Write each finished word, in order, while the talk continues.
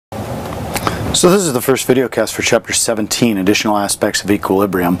So this is the first video cast for Chapter 17, Additional Aspects of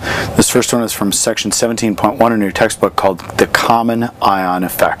Equilibrium. This first one is from Section 17.1 in your textbook called The Common Ion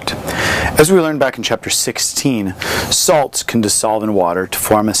Effect. As we learned back in Chapter 16, salts can dissolve in water to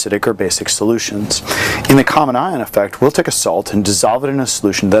form acidic or basic solutions. In the common ion effect, we'll take a salt and dissolve it in a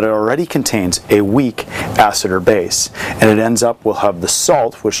solution that already contains a weak acid or base. And it ends up, we'll have the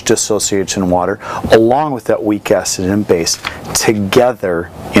salt, which dissociates in water, along with that weak acid and base, together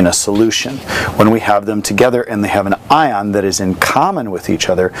in a solution. When we have them together and they have an ion that is in common with each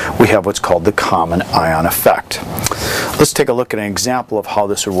other, we have what's called the common ion effect. Let's take a look at an example of how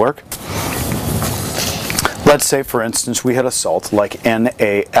this would work. Let's say, for instance, we had a salt like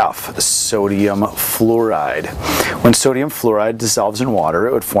NaF, sodium fluoride. When sodium fluoride dissolves in water,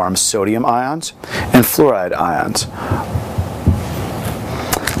 it would form sodium ions and fluoride ions.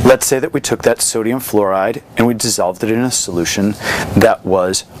 Let's say that we took that sodium fluoride and we dissolved it in a solution that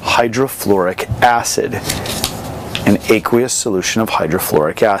was hydrofluoric acid, an aqueous solution of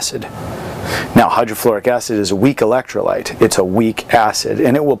hydrofluoric acid. Now, hydrofluoric acid is a weak electrolyte. It's a weak acid,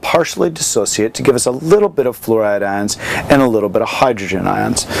 and it will partially dissociate to give us a little bit of fluoride ions and a little bit of hydrogen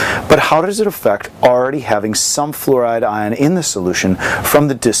ions. But how does it affect already having some fluoride ion in the solution from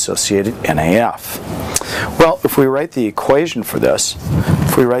the dissociated NaF? Well, if we write the equation for this,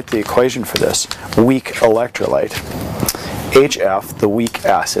 weak electrolyte, HF, the weak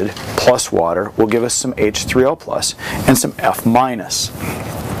acid, plus water will give us some H3O plus and some F minus.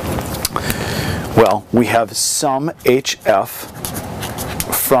 Well, we have some HF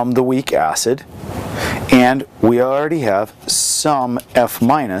from the weak acid, and we already have some F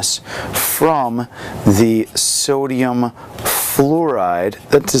minus from the sodium fluoride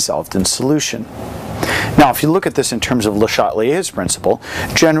that dissolved in solution. Now, if you look at this in terms of Le Chatelier's principle,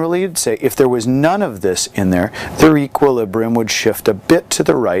 generally you'd say if there was none of this in there, their equilibrium would shift a bit to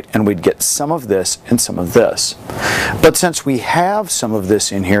the right and we'd get some of this and some of this. But since we have some of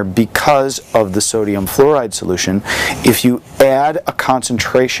this in here because of the sodium fluoride solution, if you add a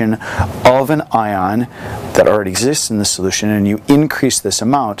concentration of an ion that already exists in the solution and you increase this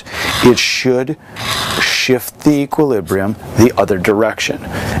amount, it should shift the equilibrium the other direction.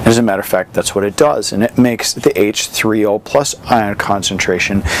 As a matter of fact, that's what it does, and it makes the H3O plus ion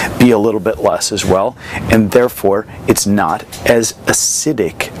concentration be a little bit less as well, and therefore it's not as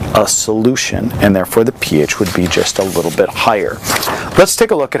acidic a solution, and therefore the pH would be just a little bit higher. Let's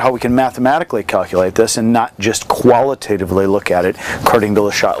take a look at how we can mathematically calculate this and not just qualitatively look at it according to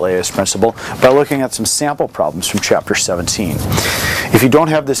Le Chatelier's principle by looking at some sample problems from Chapter 17. If you don't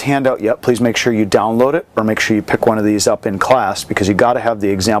have this handout yet, please make sure you download it or make sure you pick one of these up in class, because you got to have the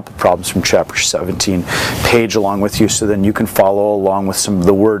example problems from Chapter 17 page along with you so then you can follow along with some of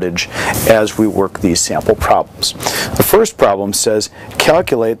the wordage as we work these sample problems. The first problem says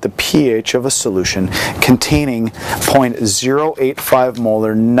calculate the pH of a solution containing 0.085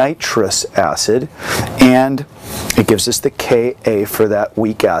 molar nitrous acid, and it gives us the Ka for that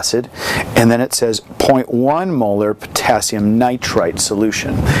weak acid, and then it says 0.1 molar potassium nitrite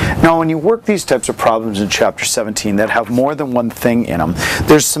solution. Now, when you work these types of problems in Chapter 17 that have more than one thing in them,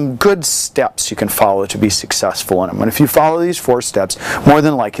 there's some good steps you can follow to be successful in them. And if you follow these 4 steps, more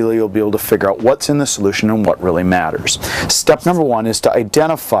than likely you'll be able to figure out what's in the solution and what really matters. Step number 1 is to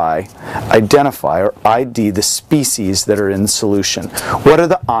identify or ID the species that are in the solution. What are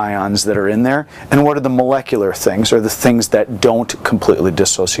the ions that are in there, and what are the molecular things, or the things that don't completely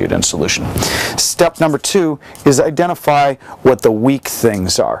dissociate in solution. Step number 2 is identify what the weak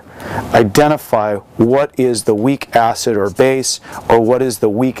things are. Identify what is the weak acid or base, or what is the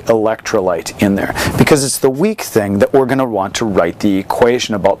weak electrolyte in there, because it's the weak thing that we're going to want to write the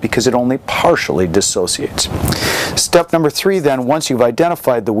equation about, because it only partially dissociates. Step number 3 then, once you've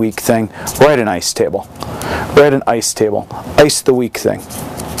identified the weak thing, write an ice table. Write an ice table. Ice the weak thing.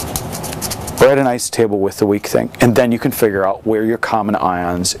 Write an ice table with the weak thing, and then you can figure out where your common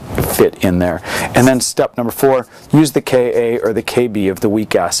ions fit in there. And then step number 4, use the Ka or the Kb of the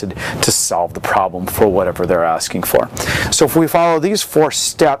weak acid to solve the problem for whatever they're asking for. So if we follow these 4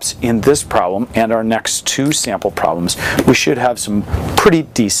 steps in this problem and our next 2 sample problems, we should have some pretty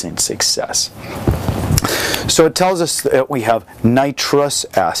decent success. So it tells us that we have nitrous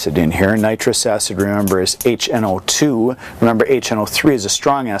acid in here. Nitrous acid, remember, is HNO2. Remember, HNO3 is a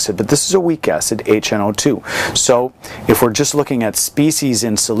strong acid, but this is a weak acid, HNO2. So if we're just looking at species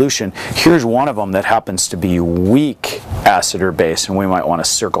in solution, here's one of them that happens to be weak acid or base, and we might want to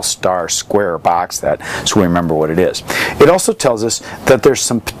circle, star, square, or box that so we remember what it is. It also tells us that there's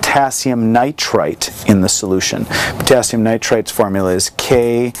some potassium potassium nitrite in the solution. Potassium nitrite's formula is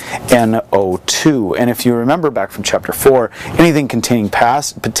KNO2, and if you remember back from chapter 4, anything containing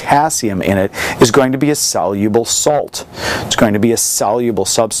potassium in it is going to be a soluble salt. It's going to be a soluble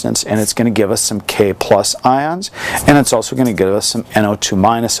substance, and it's going to give us some K plus ions, and it's also going to give us some NO2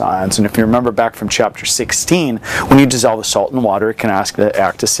 minus ions. And if you remember back from chapter 16, when you dissolve a salt in water, it can act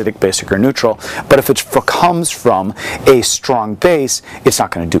acidic, basic, or neutral, but if it comes from a strong base, it's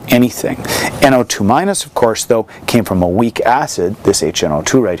not going to do anything. NO2 minus, of course, though, came from a weak acid, this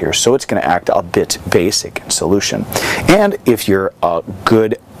HNO2 right here, so it's going to act a bit basic in solution. And if you're a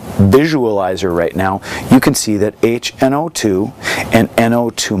good visualizer right now, you can see that HNO2 and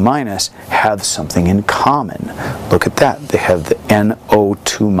NO2 minus have something in common. Look at that. They have the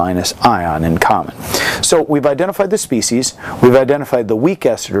NO2 minus ion in common. So we've identified the species, we've identified the weak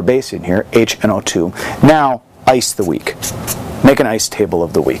acid or base in here, HNO2. Now, ice the weak. Make an ice table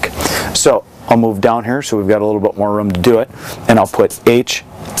of the weak. So I'll move down here so we've got a little bit more room to do it, and I'll put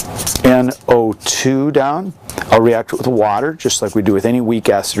HNO2 down. I'll react it with water just like we do with any weak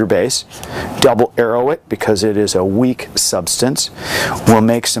acid or base. Double arrow it because it is a weak substance. We'll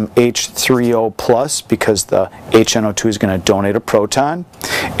make some H3O plus because the HNO2 is going to donate a proton,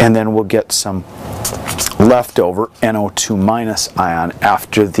 and then we'll get some leftover NO2 minus ion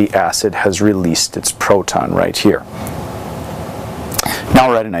after the acid has released its proton right here. Now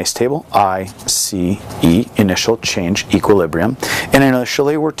we're at an ice table, ICE, initial change equilibrium, and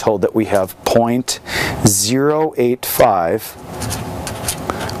initially we're told that we have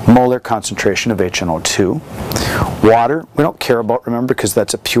 0.085 molar concentration of HNO2. Water, we don't care about, remember, because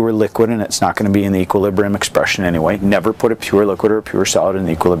that's a pure liquid and it's not going to be in the equilibrium expression anyway. Never put a pure liquid or a pure solid in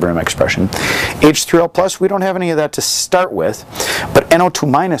the equilibrium expression. H3O plus, we don't have any of that to start with, but NO2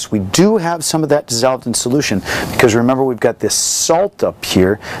 minus, we do have some of that dissolved in solution, because remember we've got this salt up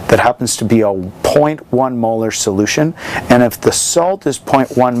here that happens to be a 0.1 molar solution, and if the salt is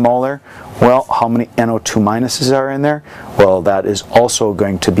 0.1 molar, well, how many NO2 minuses are in there? Well, that is also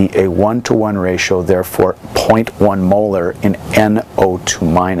going to be a 1-to-1 ratio, therefore 0.1 molar in NO2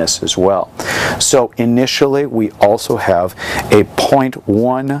 minus as well. So initially we also have a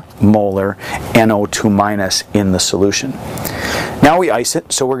 0.1 molar NO2 minus in the solution. Now we ice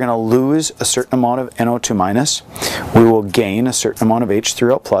it, so we're going to lose a certain amount of NO2 minus, we will gain a certain amount of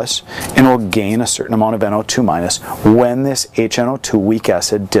H3O plus, and we'll gain a certain amount of NO2 minus when this HNO2 weak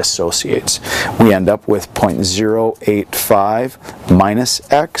acid dissociates. We end up with 0.085 minus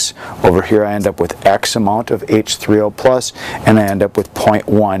X. Over here I end up with X amount of H3O plus, and I end up with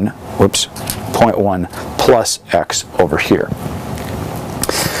 0.1 plus X over here.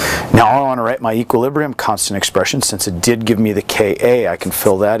 Now I want to write my equilibrium constant expression. Since it did give me the Ka, I can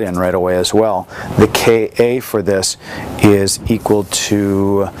fill that in right away as well. The Ka for this is equal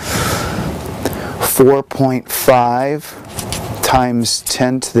to 4.5 times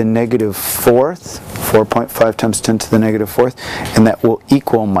 10 to the negative fourth, 4.5 times 10 to the negative fourth, and that will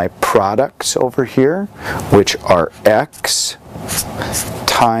equal my products over here, which are X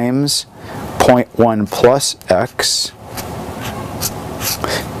times 0.1 plus X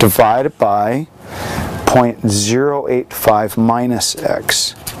divided by 0.085 minus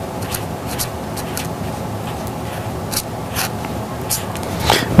X.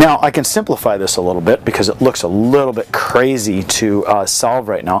 Now I can simplify this a little bit because it looks a little bit crazy to solve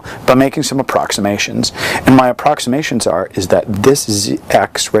right now by making some approximations. And my approximations is that this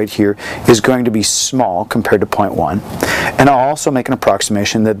X right here is going to be small compared to 0.1. And I'll also make an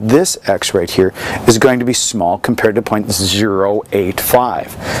approximation that this X right here is going to be small compared to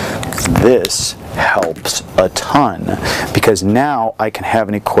 0.085. This helps a ton because now I can have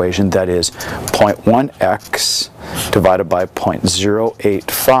an equation that is 0.1x divided by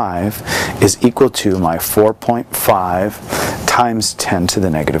 0.085 is equal to my 4.5 times 10 to the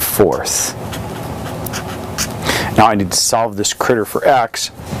negative fourth. Now I need to solve this critter for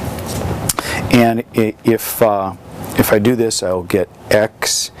x, and if I do this, I'll get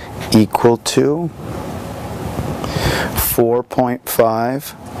x equal to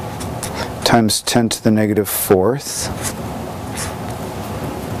 4.5 times 10 to the negative fourth,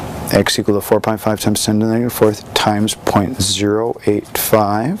 x equal to 4.5 times 10 to the negative fourth times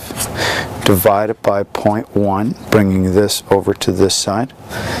 0.085 divided by 0.1, bringing this over to this side.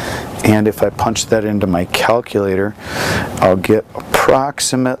 And if I punch that into my calculator, I'll get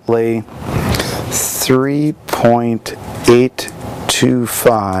approximately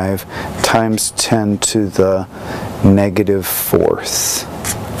 3.825 times 10 to the negative fourth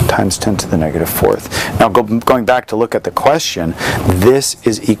times 10 to the negative fourth. Now going back to look at the question, this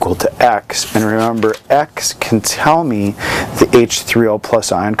is equal to x, and remember x can tell me the H3O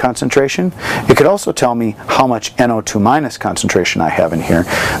plus ion concentration. It could also tell me how much NO2 minus concentration I have in here.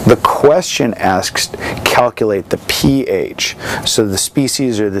 The question asks calculate the pH. So the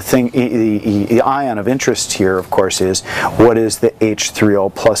species or the thing, the ion of interest here of course is what is the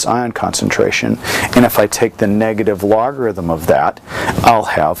H3O plus ion concentration, and if I take the negative logarithm of that, I'll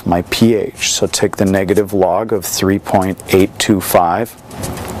have my pH. So take the negative log of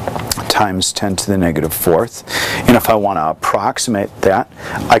 3.825 times 10 to the negative fourth, and if I want to approximate that,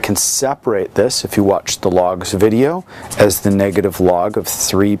 I can separate this, if you watch the logs video, as the negative log of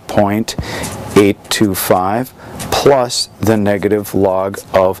 3.825 plus the negative log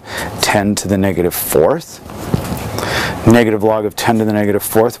of 10 to the negative fourth. Negative log of 10 to the negative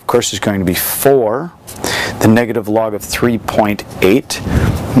fourth, of course, is going to be 4. The negative log of 3.8.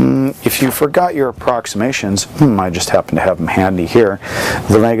 If you forgot your approximations, I just happen to have them handy here.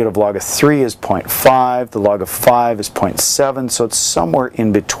 The negative log of 3 is 0.5, the log of 5 is 0.7, so it's somewhere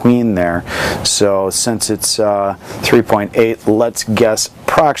in between there. So since it's 3.8, let's guess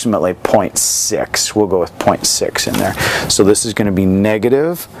approximately 0.6. We'll go with 0.6 in there. So this is going to be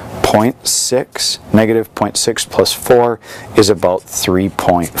negative 0.6. Negative 0.6 plus 4 is about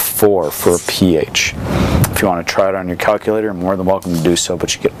 3.4 for a pH. If you want to try it on your calculator, you're more than welcome to do so,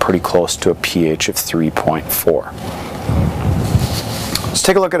 but you get pretty close to a pH of 3.4. Let's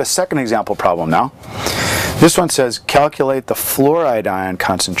take a look at a second example problem now. This one says calculate the fluoride ion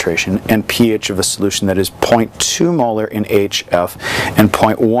concentration and pH of a solution that is 0.2 molar in HF and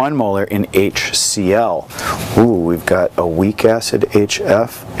 0.1 molar in HCl. Ooh, we've got a weak acid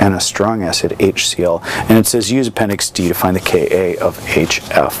HF and a strong acid HCl, and it says use appendix D to find the Ka of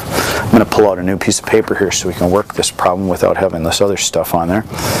HF. I'm going to pull out a new piece of paper here so we can work this problem without having this other stuff on there.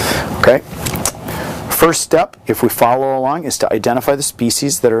 Okay. First step, if we follow along, is to identify the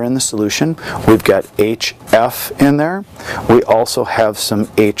species that are in the solution. We've got HF in there. We also have some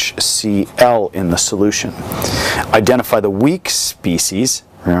HCl in the solution. Identify the weak species.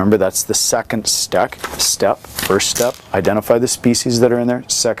 Remember, that's the second step. First step, identify the species that are in there.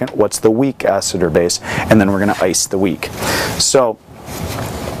 Second, what's the weak acid or base? And then we're going to ice the weak. So,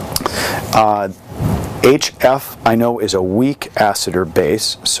 HF I know is a weak acid or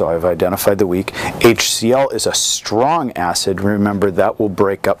base, so I've identified the weak. HCl is a strong acid. Remember, that will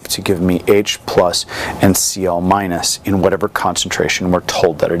break up to give me H plus and Cl minus in whatever concentration we're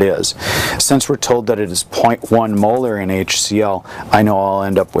told that it is. Since we're told that it is 0.1 molar in HCl, I know I'll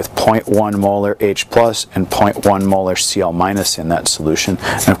end up with 0.1 molar H plus and 0.1 molar Cl minus in that solution,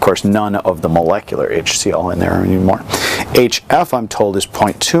 and of course none of the molecular HCl in there anymore. HF I'm told is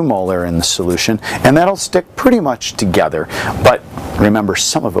 0.2 molar in the solution, and that'll stick pretty much together, but remember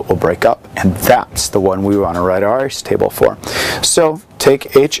some of it will break up, and that's the one we want to write our ice table for. So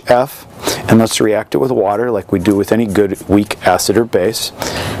take HF and let's react it with water like we do with any good weak acid or base,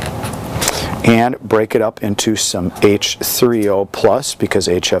 and break it up into some H3O plus because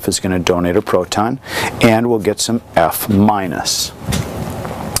HF is going to donate a proton, and we'll get some F minus.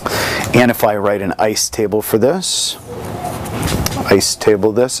 And if I write an ice table for this, ice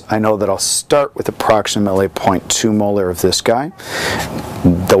table this, I know that I'll start with approximately 0.2 molar of this guy.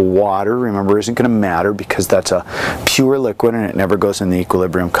 The water, remember, isn't going to matter because that's a pure liquid and it never goes in the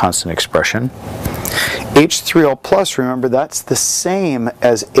equilibrium constant expression. H3O plus, remember, that's the same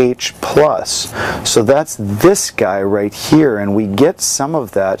as H plus. So that's this guy right here, and we get some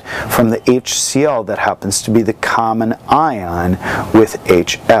of that from the HCl that happens to be the common ion with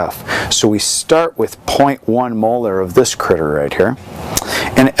HF. So we start with 0.1 molar of this critter right here.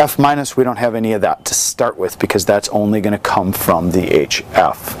 And F minus, we don't have any of that to start with because that's only going to come from the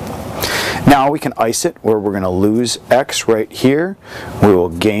HF. Now we can ice it where we're going to lose X right here. We will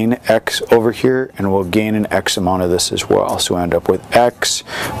gain X over here, and we'll gain an X amount of this as well. So we end up with X,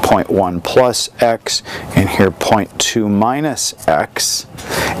 0.1 plus X, and here 0.2 minus X.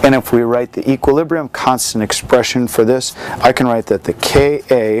 And if we write the equilibrium constant expression for this, I can write that the Ka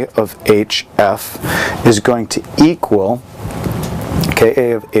of HF is going to equal Ka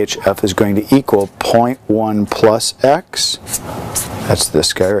of HF is going to equal 0.1 plus X, that's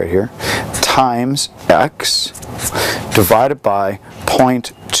this guy right here, times X, divided by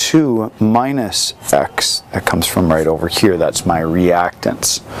 0.2 minus x. That comes from right over here. That's my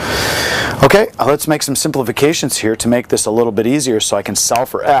reactance. Okay, let's make some simplifications here to make this a little bit easier so I can solve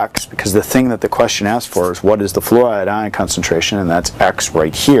for x, because the thing that the question asks for is what is the fluoride ion concentration, and that's x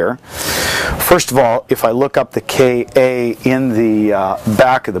right here. First of all, if I look up the Ka in the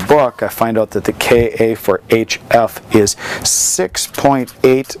back of the book, I find out that the Ka for HF is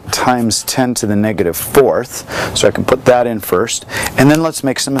 6.8 times 10 to the negative fourth, so I can put that in first, and then let's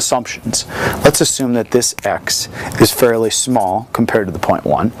make some assumptions. Let's assume that this x is fairly small compared to the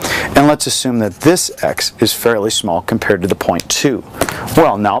 0.1, and let's assume that this x is fairly small compared to the 0.2.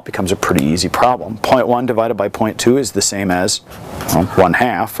 Well, now it becomes a pretty easy problem. 0.1 divided by 0.2 is the same as, well,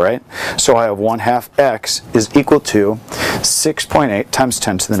 1/2, right? So I have 1/2 x is equal to 6.8 times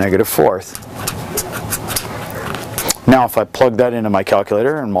 10 to the negative fourth. Now if I plug that into my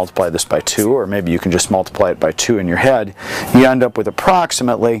calculator and multiply this by 2, or maybe you can just multiply it by 2 in your head, you end up with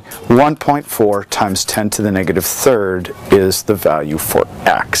approximately 1.4 times 10 to the negative third is the value for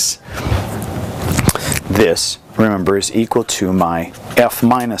x. This, remember, is equal to my F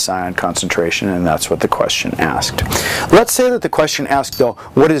minus ion concentration, and that's what the question asked. Let's say that the question asked, though,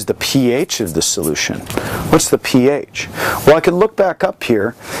 what is the pH of the solution? What's the pH? Well, I can look back up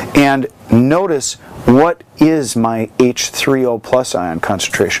here and notice what is my H3O plus ion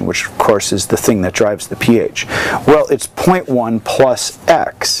concentration, which of course is the thing that drives the pH. Well, it's 0.1 plus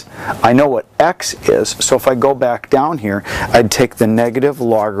x. I know what x is, so if I go back down here, I'd take the negative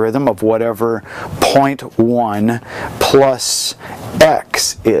logarithm of whatever 0.1 plus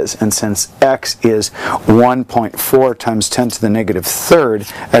x is, and since x is 1.4 times 10 to the negative third,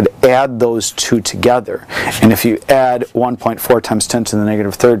 I'd add those two together. And if you add 1.4 times 10 to the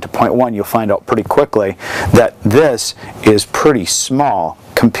negative third to 0.1, you'll find out pretty quickly that this is pretty small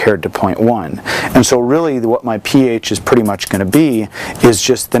compared to 0.1. And so really what my pH is pretty much going to be is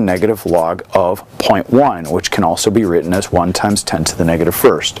just the negative log of 0.1, which can also be written as 1 times 10 to the negative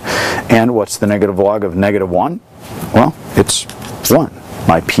first. And what's the negative log of negative 1? Well, it's 1.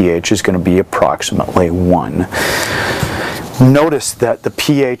 My pH is going to be approximately 1. Notice that the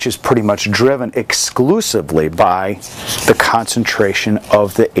pH is pretty much driven exclusively by the concentration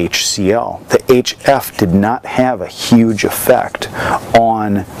of the HCl. The HF did not have a huge effect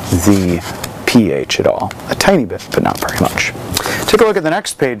on the pH at all. A tiny bit, but not very much. Take a look at the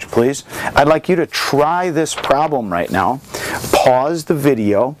next page, please. I'd like you to try this problem right now. Pause the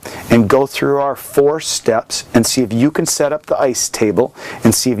video and go through our 4 steps and see if you can set up the ice table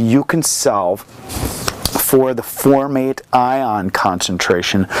and see if you can solve for the formate ion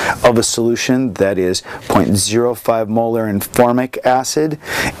concentration of a solution that is 0.05 molar in formic acid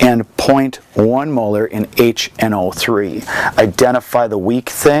and 0.1 molar in HNO3. Identify the weak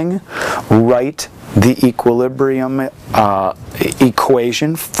thing, write the equilibrium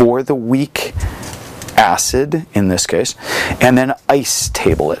equation for the weak acid in this case, and then ice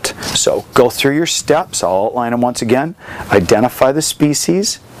table it. So go through your steps. I'll outline them once again. Identify the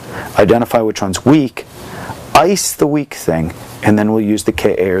species, identify which one's weak, ice the weak thing, and then we'll use the Ka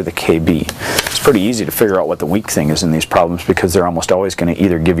or the Kb. It's pretty easy to figure out what the weak thing is in these problems because they're almost always going to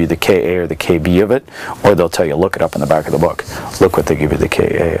either give you the Ka or the Kb of it, or they'll tell you look it up in the back of the book. Look what they give you the Ka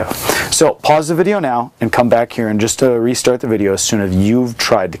of. So pause the video now and come back here and just restart the video as soon as you've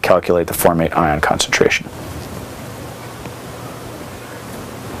tried to calculate the formate ion concentration.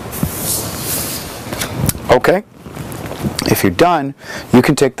 Okay. If you're done, you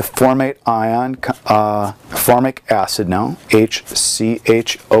can take the formate ion, formic acid now,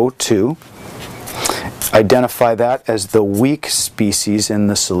 HCHO2, identify that as the weak species in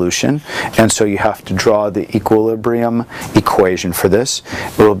the solution, and so you have to draw the equilibrium equation for this.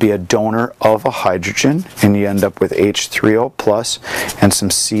 It will be a donor of a hydrogen, and you end up with H3O plus and some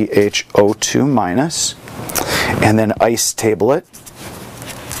CHO2 minus, and then ice table it.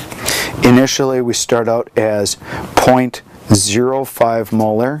 Initially, we start out as 0.05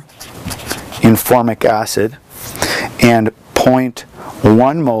 molar in formic acid and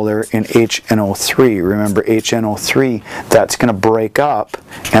 0.1 molar in HNO3. Remember, HNO3, that's going to break up,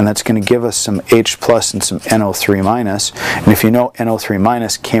 and that's going to give us some H plus and some NO3 minus. And if you know NO3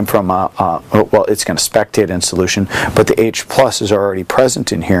 minus came from well, it's going to spectate in solution, but the H plus is already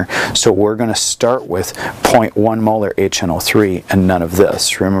present in here, so we're going to start with 0.1 molar HNO3 and none of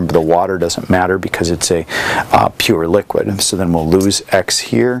this. Remember, the water doesn't matter because it's a pure liquid. So then we'll lose X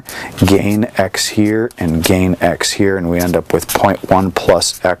here, gain X here, and gain X here, and we end up with 0.1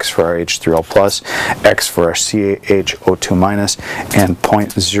 plus X for our H3O plus, X for our CHO2 minus, and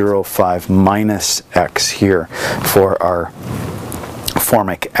 0.05 minus X here for our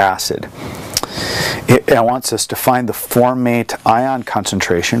formic acid. It wants us to find the formate ion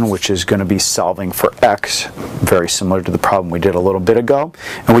concentration, which is going to be solving for X, very similar to the problem we did a little bit ago.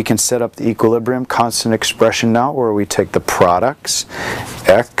 And we can set up the equilibrium constant expression now, where we take the products,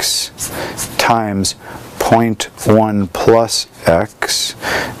 X times 0.1 plus X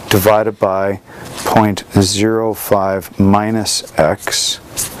divided by 0.05 minus X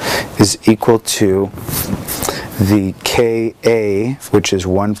is equal to the Ka, which is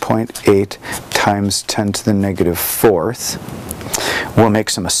 1.8 times 10 to the negative fourth. We'll make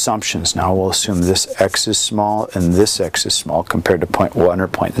some assumptions now. We'll assume this X is small and this X is small compared to 0.1 or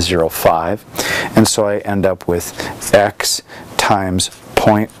 0.05. And so I end up with X times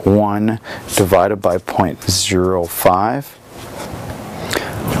 0.1 divided by 0.05.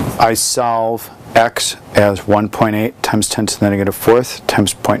 I solve X as 1.8 times 10 to the negative fourth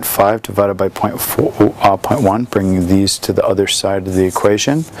times 0.5 divided by 0.1, bringing these to the other side of the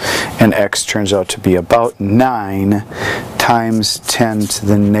equation. And X turns out to be about 9 times 10 to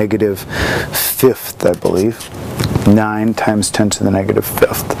the negative fifth, I believe. 9 times 10 to the negative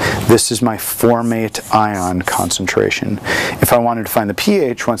fifth. This is my formate ion concentration. If I wanted to find the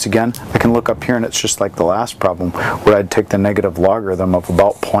pH, once again, I can look up here and it's just like the last problem where I'd take the negative logarithm of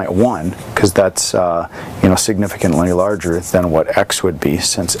about 0.1, because that's significantly larger than what X would be,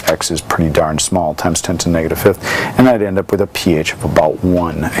 since X is pretty darn small, times 10 to the negative fifth, and I'd end up with a pH of about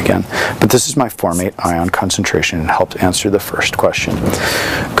 1 again. But this is my formate ion concentration and helps answer the first question.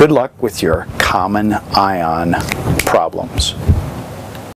 Good luck with your common ion problems.